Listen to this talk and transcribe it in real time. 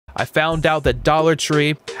I found out that Dollar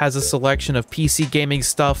Tree has a selection of PC gaming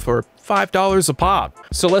stuff for $5 a pop.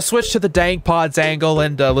 So let's switch to the Dank Pods angle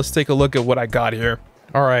and let's take a look at what I got here.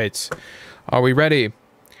 All right, are we ready?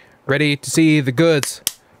 Ready to see the goods?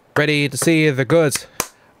 Ready to see the goods?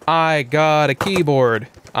 I got a keyboard,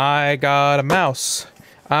 I got a mouse,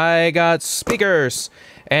 I got speakers,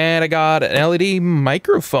 and I got an LED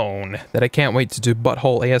microphone that I can't wait to do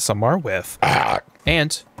butthole ASMR with.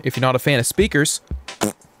 And if you're not a fan of speakers,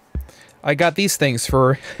 I got these things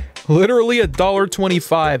for literally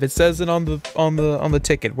 $1.25. It says it on the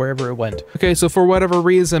ticket wherever it went. Okay, so for whatever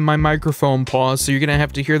reason my microphone paused, so you're gonna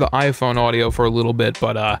have to hear the iPhone audio for a little bit,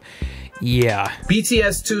 but yeah.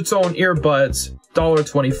 BTS two-tone earbuds,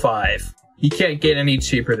 $1.25. You can't get any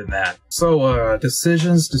cheaper than that. So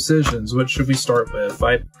decisions. What should we start with?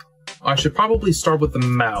 I should probably start with the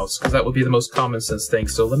mouse, because that would be the most common sense thing.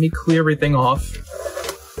 So let me clear everything off.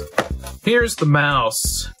 Here's the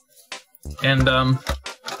mouse. And,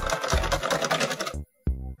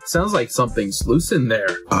 sounds like something's loose in there.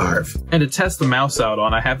 Arf. And to test the mouse out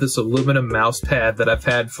on, I have this aluminum mouse pad that I've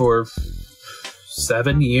had for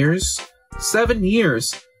 7 years. 7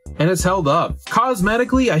 years. And it's held up.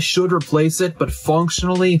 Cosmetically, I should replace it, but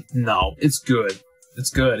functionally, no. It's good. It's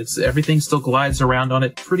good. Everything still glides around on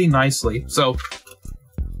it pretty nicely. So,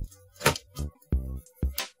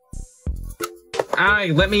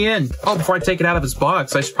 let me in. Oh, before I take it out of its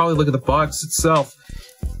box, I should probably look at the box itself.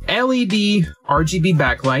 LED RGB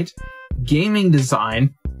backlight, gaming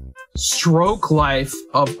design, stroke life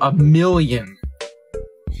of 1,000,000.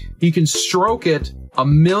 You can stroke it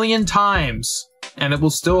 1,000,000 times, and it will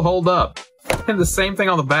still hold up. And the same thing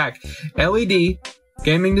on the back. LED,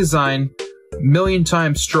 gaming design, 1,000,000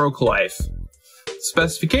 times stroke life.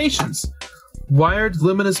 Specifications. Wired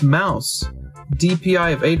luminous mouse.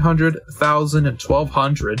 DPI of 800, 1000, and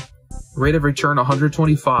 1200. Rate of return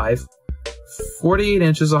 125. 48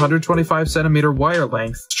 inches, 125 centimeter wire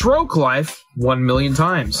length. Stroke life 1,000,000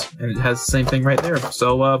 times. And it has the same thing right there.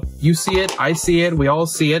 So, you see it, I see it, we all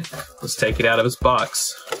see it. Let's take it out of its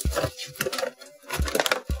box.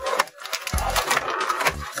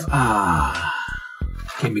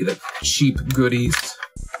 Give me the cheap goodies.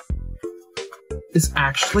 It's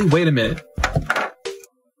actually, wait a minute.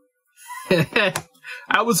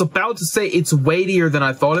 I was about to say it's weightier than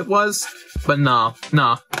I thought it was, but nah,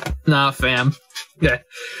 fam.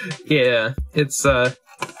 Yeah, it's, hey,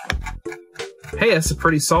 that's a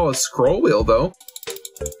pretty solid scroll wheel, though.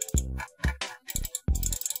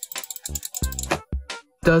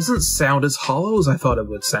 Doesn't sound as hollow as I thought it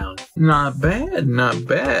would sound. Not bad, not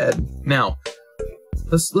bad. Now,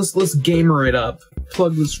 let's gamer it up.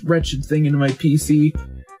 Plug this wretched thing into my PC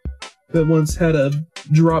that once had a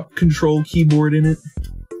drop control keyboard in it.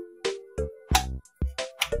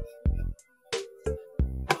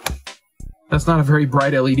 That's not a very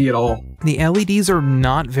bright LED at all. The LEDs are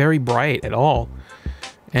not very bright at all.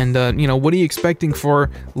 And, you know, what are you expecting for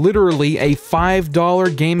literally a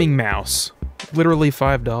 $5 gaming mouse? Literally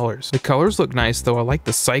 $5. The colors look nice though, I like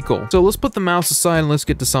the cycle. So let's put the mouse aside and let's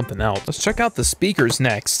get to something else. Let's check out the speakers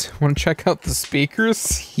next. Wanna check out the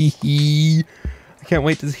speakers? Hee. I can't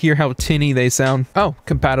wait to hear how tinny they sound. Oh,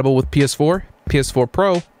 compatible with PS4, PS4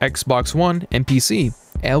 Pro, Xbox One, and PC.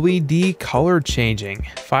 LED color changing,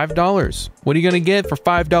 $5. What are you gonna get for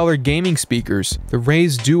 $5 gaming speakers? The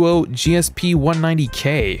Raze Duo GSP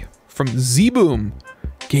 190K from ZBoom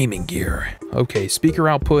Gaming Gear. Okay, speaker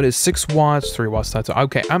output is 6 watts, 3 watts.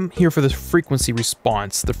 Okay, I'm here for the frequency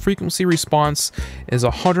response. The frequency response is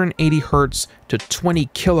 180 hertz to 20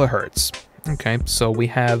 kilohertz. Okay, so we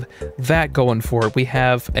have that going for it. We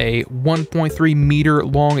have a 1.3 meter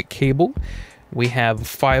long cable. We have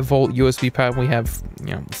 5-volt USB pad. We have,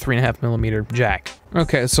 you know, 3.5 millimeter jack.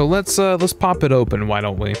 Okay, so let's pop it open. Why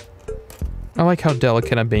don't we? I like how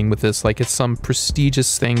delicate I'm being with this. Like it's some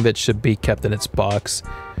prestigious thing that should be kept in its box.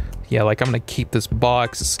 Yeah, like I'm gonna keep this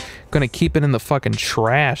box. Gonna keep it in the fucking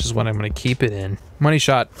trash is what I'm gonna keep it in. Money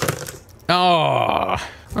shot. Oh.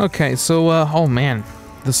 Okay, so oh man,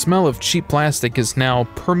 the smell of cheap plastic is now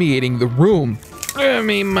permeating the room. I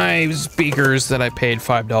mean, my speakers that I paid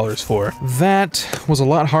 $5 for. That was a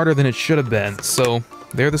lot harder than it should have been. So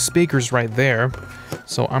they're the speakers right there.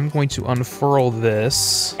 So I'm going to unfurl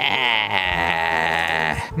this.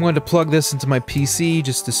 I'm going to plug this into my PC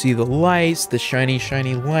just to see the lights, the shiny,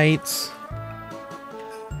 shiny lights.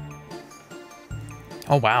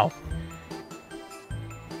 Oh, wow.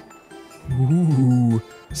 Ooh.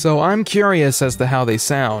 So I'm curious as to how they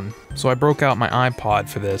sound. So I broke out my iPod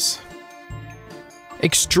for this.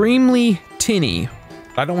 Extremely tinny.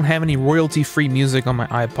 I don't have any royalty-free music on my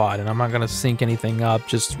iPod, and I'm not gonna sync anything up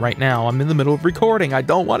just right now. I'm in the middle of recording. I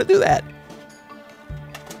don't want to do that.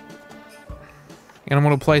 And I'm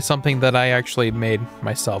gonna play something that I actually made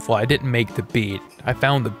myself. Well, I didn't make the beat. I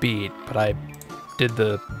found the beat, but I did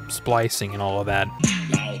the splicing and all of that.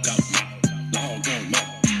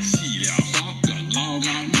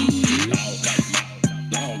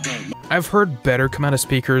 I've heard better come out of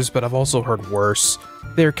speakers, but I've also heard worse.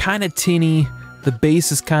 They're kind of tinny. The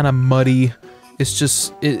bass is kind of muddy. It's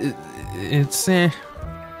just, it'll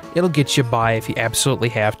get you by if you absolutely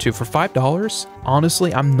have to. For $5,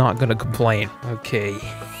 honestly, I'm not gonna complain. Okay.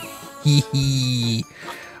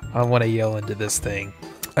 I want to yell into this thing.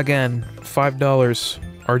 Again, $5.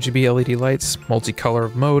 RGB LED lights,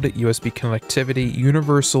 multicolor mode, USB connectivity,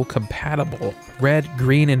 universal compatible. Red,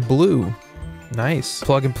 green, and blue. Nice.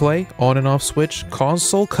 Plug and play, on and off switch,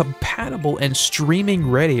 console compatible, and streaming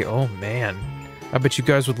ready. Oh man. I bet you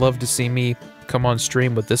guys would love to see me come on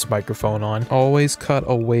stream with this microphone on. Always cut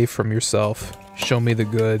away from yourself. Show me the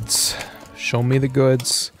goods. Show me the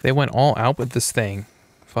goods. They went all out with this thing.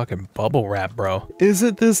 Fucking bubble wrap, bro.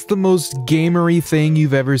 Isn't this the most gamery thing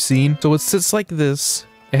you've ever seen? So it sits like this.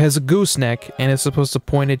 It has a gooseneck, and it's supposed to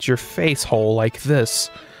point at your face hole like this.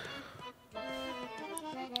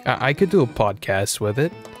 I could do a podcast with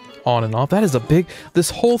it. On and off. That is a big... This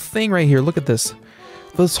whole thing right here. Look at this.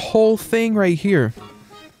 This whole thing right here.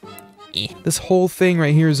 This whole thing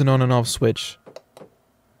right here is an on and off switch.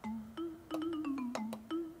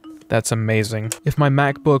 That's amazing. If my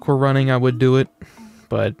MacBook were running, I would do it.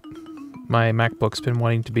 But my MacBook's been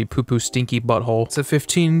wanting to be poo-poo stinky butthole. It's a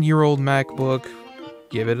 15-year-old MacBook.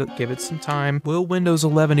 Give it some time. Will Windows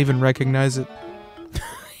 11 even recognize it?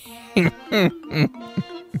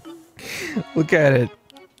 Look at it.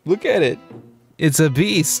 Look at it. It's a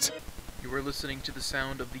beast. You are listening to the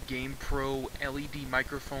sound of the GamePro LED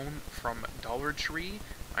microphone from Dollar Tree.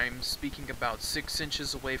 I'm speaking about 6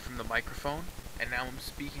 inches away from the microphone. And now I'm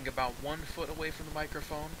speaking about 1 foot away from the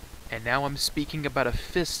microphone. And now I'm speaking about a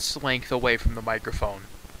fist's length away from the microphone.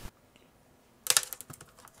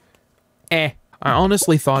 I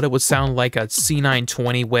honestly thought it would sound like a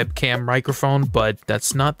C920 webcam microphone, but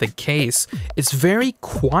that's not the case. It's very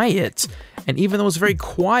quiet, and even though it's very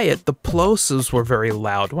quiet, the plosives were very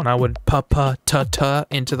loud. When I would pa-pa-ta-ta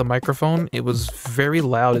into the microphone, it was very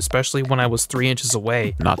loud, especially when I was 3 inches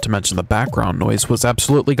away. Not to mention the background noise was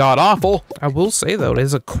absolutely god-awful. I will say, though, it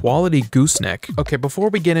is a quality gooseneck. Okay, before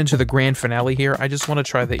we get into the grand finale here, I just want to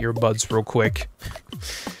try the earbuds real quick.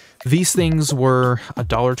 These things were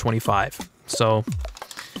 $1.25. So,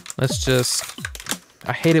 let's just...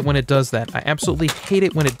 I hate it when it does that. I absolutely hate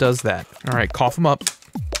it when it does that. Alright, cough them up.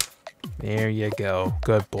 There you go.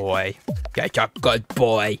 Good boy. Good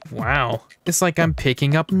boy. Wow. It's like I'm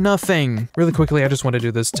picking up nothing. Really quickly, I just want to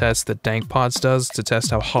do this test that DankPods does to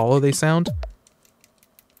test how hollow they sound.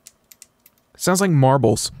 Sounds like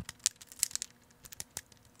marbles.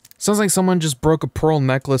 Sounds like someone just broke a pearl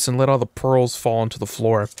necklace and let all the pearls fall onto the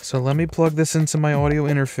floor. So let me plug this into my audio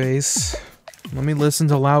interface. Let me listen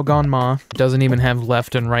to Lao Gan Ma. It doesn't even have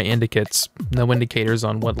left and right indicates. No indicators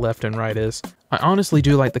on what left and right is. I honestly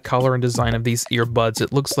do like the color and design of these earbuds.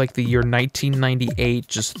 It looks like the year 1998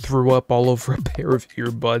 just threw up all over a pair of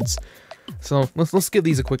earbuds. So let's give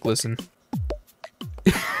these a quick listen.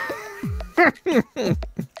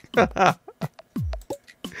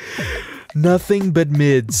 Nothing but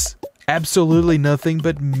mids. Absolutely nothing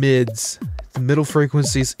but mids. The middle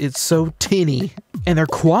frequencies, it's so tinny. And they're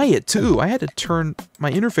quiet too. I had to turn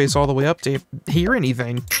my interface all the way up to hear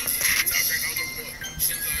anything.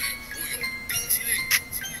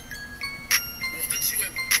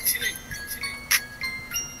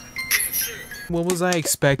 What was I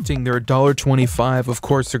expecting? They're $1.25. Of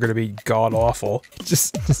course they're gonna be god-awful.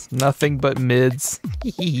 Just nothing but mids.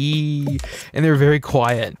 And they're very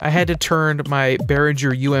quiet. I had to turn my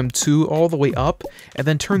Behringer UM2 all the way up, and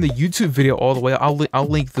then turn the YouTube video all the way up. I'll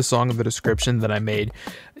link the song in the description that I made.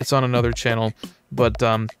 It's on another channel. But,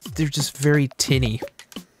 they're just very tinny.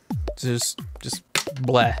 Just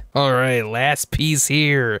bleh. Alright, last piece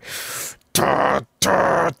here.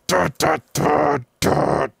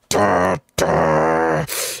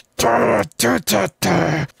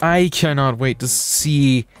 I cannot wait to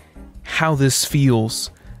see how this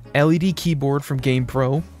feels. LED keyboard from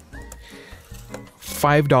GamePro.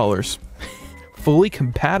 $5. Fully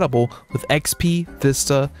compatible with XP,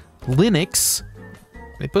 Vista, Linux.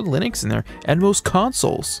 They put Linux in there. And most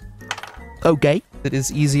consoles. Okay. It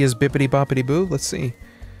is easy as bippity boppity boo. Let's see.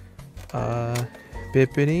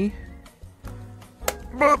 Bippity.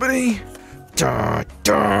 Boppity. Da,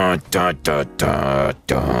 da, da, da, da,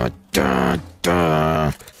 da, da.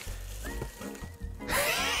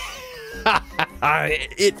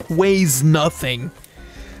 It weighs nothing.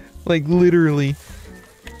 Like, literally.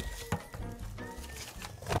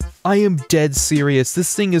 I am dead serious.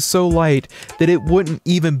 This thing is so light that it wouldn't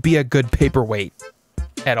even be a good paperweight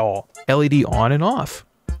at all. LED on and off.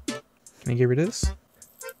 Can I get rid of this?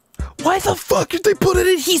 Why the fuck did they put an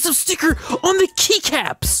adhesive sticker on the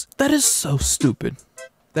keycaps? That is so stupid.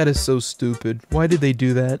 That is so stupid. Why did they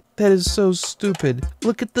do that? That is so stupid.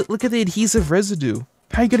 Look at the adhesive residue.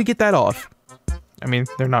 How are you gonna get that off? I mean,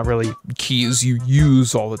 they're not really keys you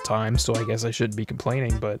use all the time, so I guess I shouldn't be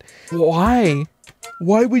complaining, but why?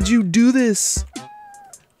 Why would you do this?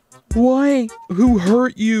 Why? Who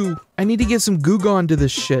hurt you? I need to get some Goo Gone to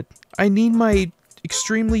this shit. I need my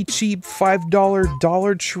extremely cheap $5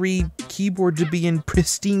 Dollar Tree keyboard to be in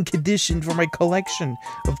pristine condition for my collection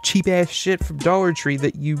of cheap-ass shit from Dollar Tree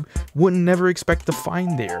that you wouldn't never expect to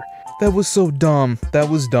find there. That was so dumb. That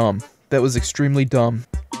was dumb. That was extremely dumb.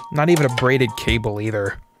 Not even a braided cable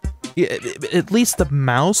either. At least the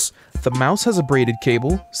mouse has a braided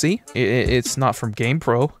cable. See? It's not from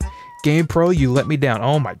GamePro. GamePro, you let me down.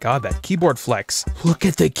 Oh my god, that keyboard flex. Look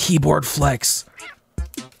at the keyboard flex.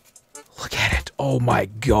 Look at it. Oh my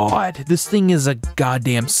god. This thing is a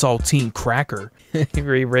goddamn saltine cracker.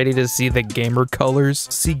 Are you ready to see the gamer colors?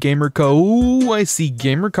 See gamer Ooh, I see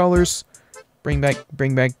gamer colors. Bring back.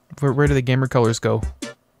 Where do the gamer colors go?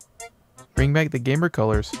 Bring back the gamer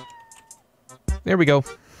colors. There we go.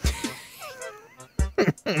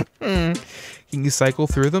 Can you cycle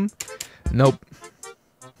through them? Nope.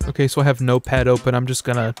 Okay, so I have Notepad open. I'm just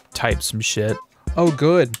gonna type some shit. Oh,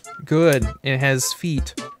 good. Good. It has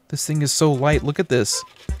feet. This thing is so light. Look at this.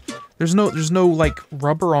 There's no like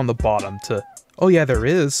rubber on the bottom to... Oh yeah, there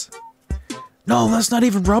is. No, that's not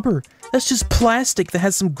even rubber. That's just plastic that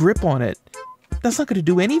has some grip on it. That's not gonna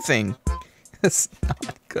do anything. That's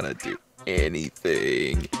not gonna do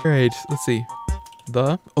anything. Alright, let's see.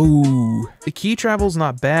 The key travel's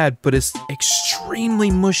not bad, but it's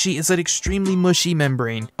extremely mushy. It's an extremely mushy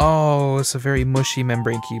membrane. Oh, it's a very mushy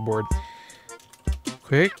membrane keyboard.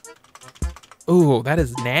 Quick. Oh, that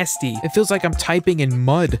is nasty. It feels like I'm typing in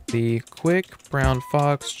mud. The quick brown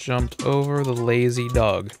fox jumped over the lazy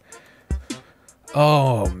dog.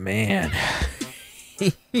 Oh, man.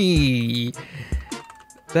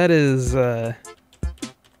 That is, I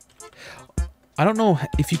don't know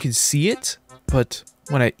if you can see it, but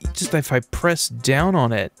when if I press down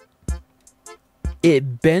on it,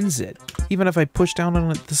 it bends it. Even if I push down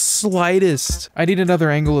on it the slightest. I need another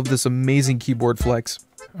angle of this amazing keyboard flex.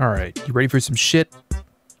 Alright, you ready for some shit?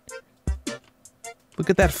 Look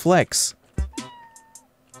at that flex.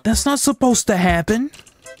 That's not supposed to happen.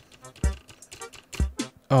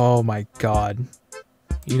 Oh my god.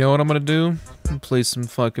 You know what I'm gonna do? I'm gonna play some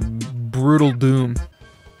fucking Brutal Doom.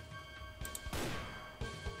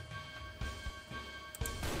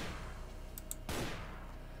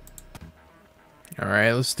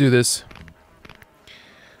 Alright, let's do this.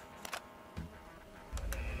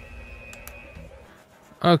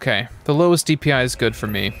 Okay, the lowest DPI is good for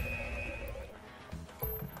me.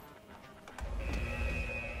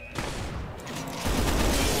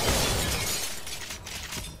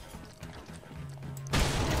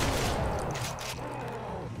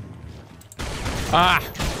 Ah!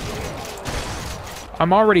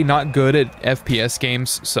 I'm already not good at FPS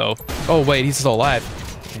games, so... Oh wait, he's still alive.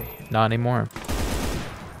 Not anymore.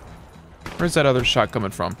 Where's that other shot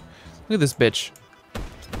coming from? Look at this bitch.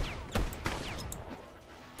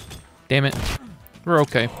 Damn it. We're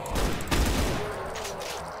okay.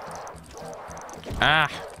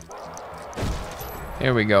 Ah!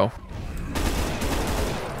 There we go.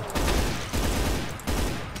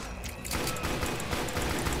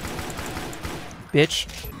 Bitch.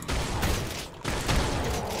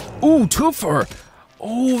 Ooh, twofer!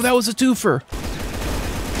 Oh, that was a twofer.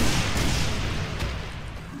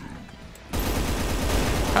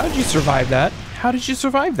 How did you survive that? How did you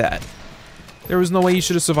survive that? There was no way you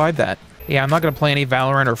should have survived that. Yeah, I'm not gonna play any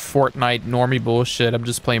Valorant or Fortnite normie bullshit. I'm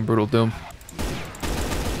just playing Brutal Doom.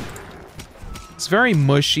 It's very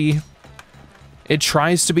mushy. It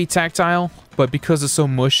tries to be tactile, but because it's so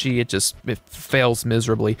mushy, it fails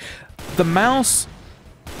miserably. The mouse,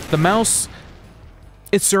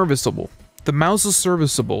 it's serviceable. The mouse is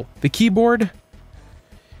serviceable. The keyboard,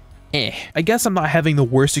 I guess I'm not having the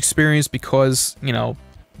worst experience because, you know,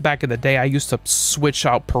 back in the day, I used to switch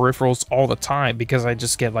out peripherals all the time because I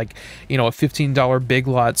just get like, you know, a $15 Big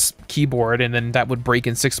Lots keyboard and then that would break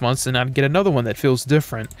in 6 months and I'd get another one that feels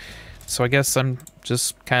different. So I guess I'm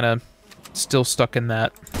just kind of still stuck in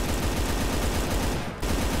that.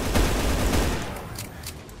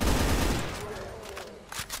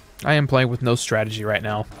 I am playing with no strategy right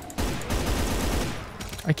now.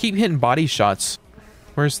 I keep hitting body shots.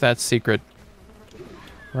 Where's that secret?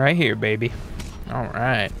 Right here, baby.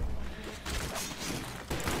 Alright.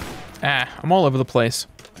 Ah, I'm all over the place.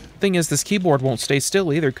 Thing is, this keyboard won't stay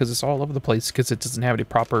still either because it's all over the place because it doesn't have any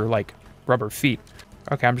proper, like, rubber feet.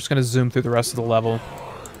 Okay, I'm just gonna zoom through the rest of the level.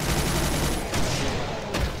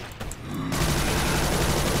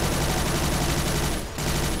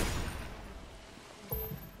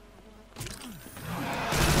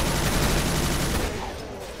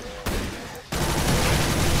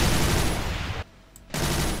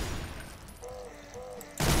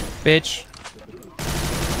 Bitch.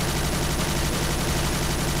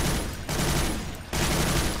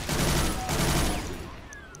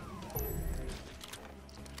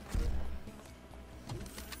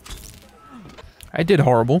 I did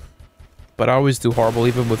horrible, but I always do horrible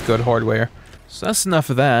even with good hardware. So that's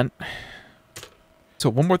enough of that.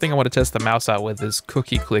 So one more thing I want to test the mouse out with is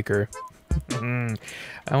Cookie Clicker. I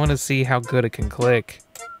want to see how good it can click.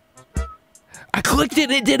 I clicked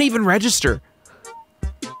it, it didn't even register.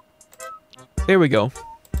 There we go.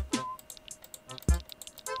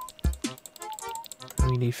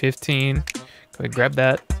 We need 15. Go ahead, grab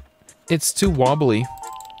that. It's too wobbly.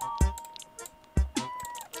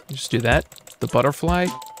 Just do that. The butterfly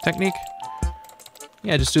technique?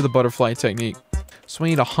 Yeah, just do the butterfly technique. So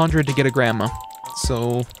we need 100 to get a grandma.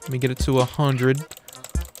 So let me get it to 100.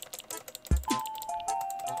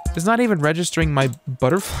 It's not even registering my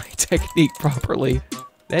butterfly technique properly.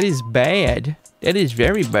 That is bad. That is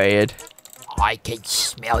very bad. I can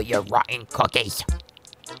smell your rotten cookies.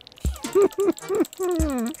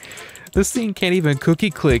 This thing can't even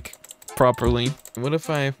cookie click properly. What if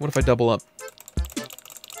I double up?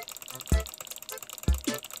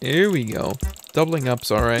 There we go. Doubling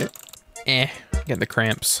up's alright. Getting the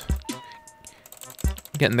cramps.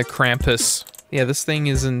 Getting the Krampus. Yeah, this thing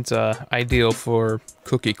isn't ideal for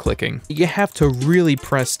cookie clicking. You have to really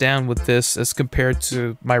press down with this as compared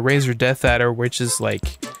to my Razer Death Adder, which is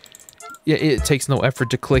like... Yeah, it takes no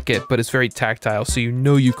effort to click it, but it's very tactile, so you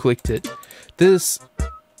know you clicked it. This,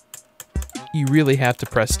 you really have to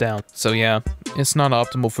press down. So yeah, it's not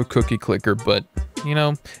optimal for Cookie Clicker, but, you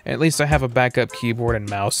know, at least I have a backup keyboard and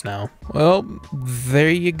mouse now. Well,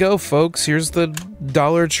 there you go, folks. Here's the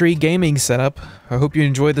Dollar Tree gaming setup. I hope you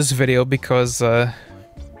enjoyed this video because,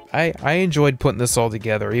 I enjoyed putting this all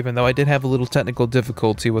together, even though I did have a little technical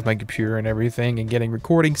difficulty with my computer and everything, and getting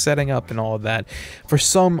recording setting up and all of that. For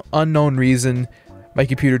some unknown reason, my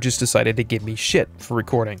computer just decided to give me shit for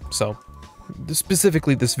recording, so...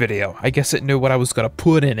 Specifically this video. I guess it knew what I was gonna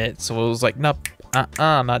put in it, so it was like, nope,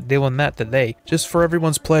 not doing that today. Just for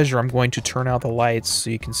everyone's pleasure, I'm going to turn out the lights so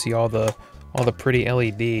you can see all the pretty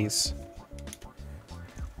LEDs.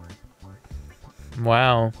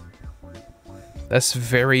 Wow. That's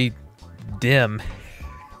very dim.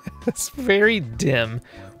 That's very dim.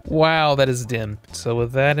 Wow, that is dim. So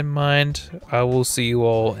with that in mind, I will see you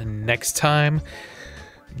all next time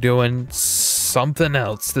doing something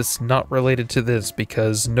else that's not related to this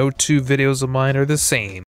because no two videos of mine are the same.